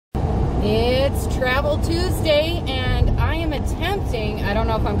It's Travel Tuesday, and I am attempting, I don't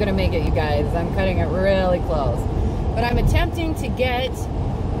know if I'm going to make it, you guys. I'm cutting it really close. But I'm attempting to get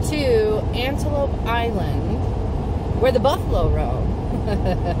to Antelope Island, where the buffalo roam,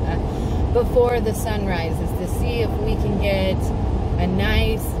 before the sun rises, to see if we can get a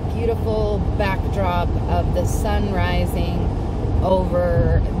nice, beautiful backdrop of the sun rising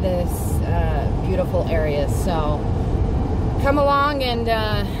over this beautiful area. So come along and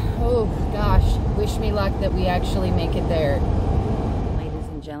oh gosh, wish me luck that we actually make it there. Ladies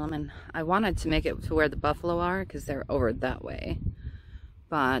and gentlemen, I wanted to make it to where the buffalo are because they're over that way,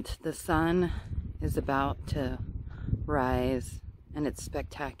 but the sun is about to rise and it's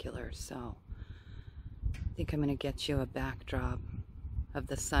spectacular. So I think I'm gonna get you a backdrop of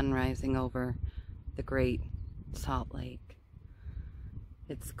the sun rising over the Great Salt Lake.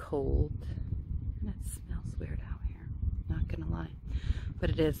 It's cold and it smells weird out here, not gonna lie, but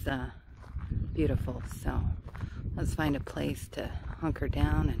it is beautiful. So let's find a place to hunker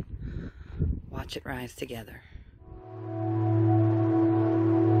down and watch it rise together.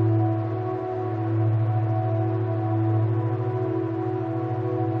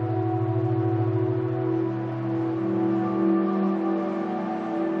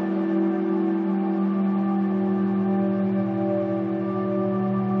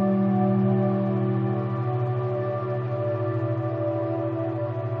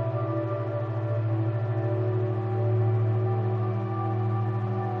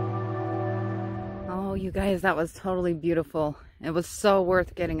 Oh, you guys, that was totally beautiful. It was so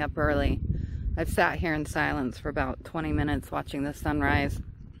worth getting up early. I've sat here in silence for about 20 minutes watching the sunrise.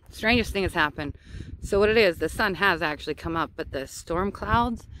 Strangest thing has happened. So what it is, the sun has actually come up, but the storm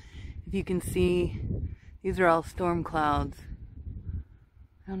clouds, if you can see, these are all storm clouds.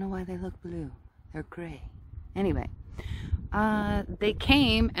 I don't know why they look blue. They're gray. Anyway, they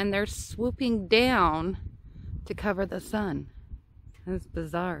came and they're swooping down to cover the sun. It's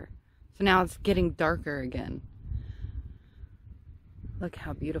bizarre. So now it's getting darker again. Look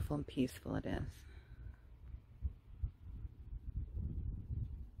how beautiful and peaceful it is.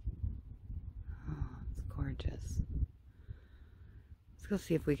 Oh, it's gorgeous. Let's go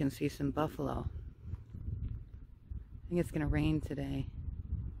see if we can see some buffalo. I think it's gonna rain today.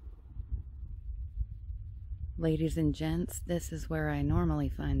 Ladies and gents, this is where I normally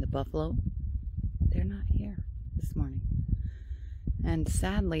find the buffalo. They're not here this morning. And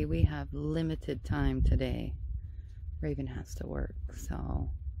sadly, we have limited time today. Raven has to work,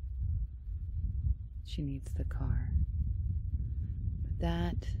 so she needs the car. But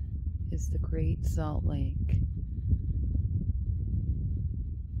that is the Great Salt Lake.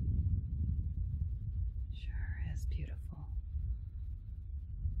 Sure is beautiful.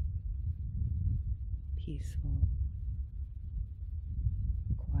 Peaceful.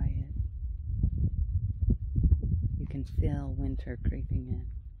 Quiet. You can feel winter creeping in.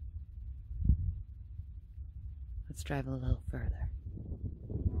 Let's drive a little further.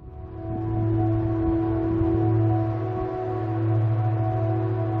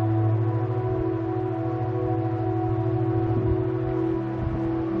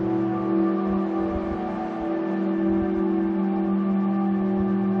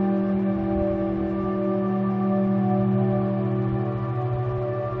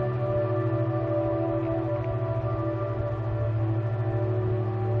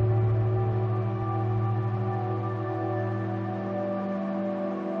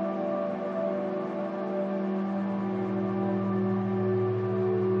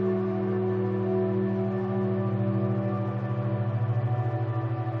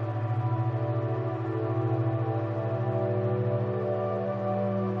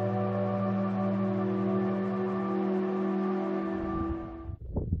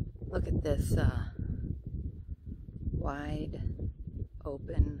 Look at this wide,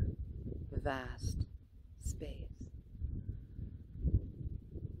 open, vast space.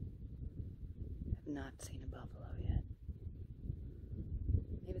 I've not seen a buffalo yet.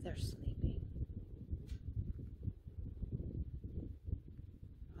 Maybe they're sleeping.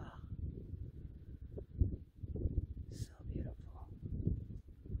 Oh, so beautiful.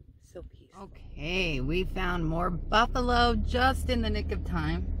 So peaceful. Okay, we found more buffalo just in the nick of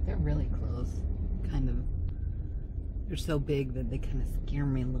time. They're really close, kind of. They're so big that they kind of scare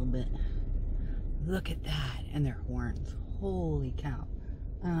me a little bit. Look at that, and their horns. Holy cow.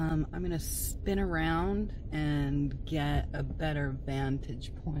 I'm gonna spin around and get a better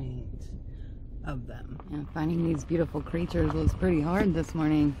vantage point of them. And finding these beautiful creatures was pretty hard this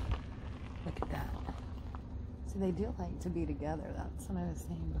morning. Look at that. So they do like to be together. That's what I was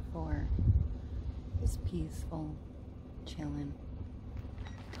saying before. Just peaceful, chilling.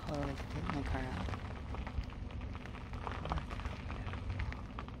 Oh, I should take my car out.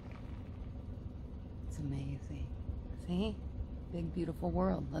 It's amazing. See? Big, beautiful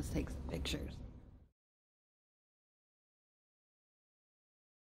world. Let's take some pictures.